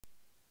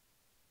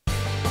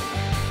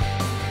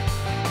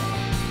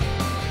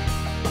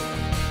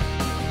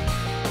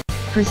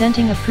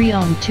Presenting a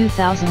pre-owned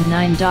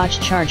 2009 Dodge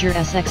Charger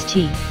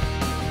SXT.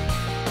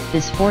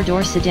 This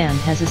four-door sedan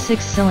has a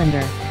six-cylinder,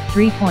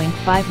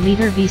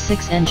 3.5-liter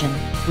V6 engine,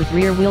 with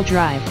rear-wheel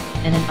drive,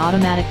 and an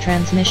automatic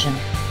transmission.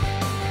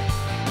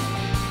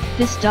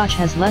 This Dodge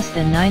has less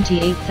than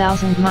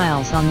 98,000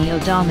 miles on the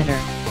odometer.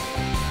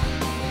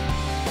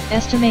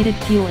 Estimated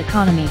fuel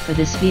economy for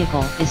this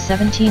vehicle is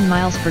 17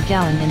 miles per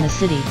gallon in the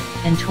city,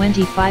 and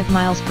 25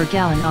 miles per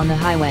gallon on the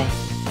highway.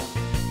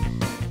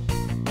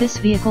 This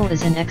vehicle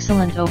is in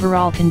excellent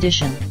overall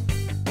condition.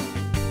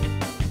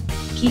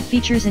 Key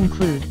features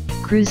include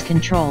cruise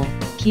control,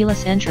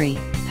 keyless entry,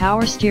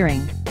 power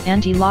steering,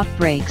 anti-lock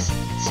brakes,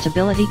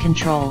 stability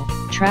control,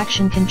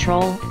 traction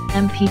control,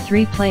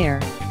 MP3 player,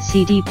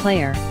 CD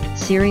player,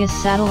 Sirius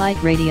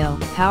satellite radio,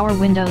 power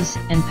windows,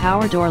 and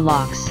power door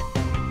locks.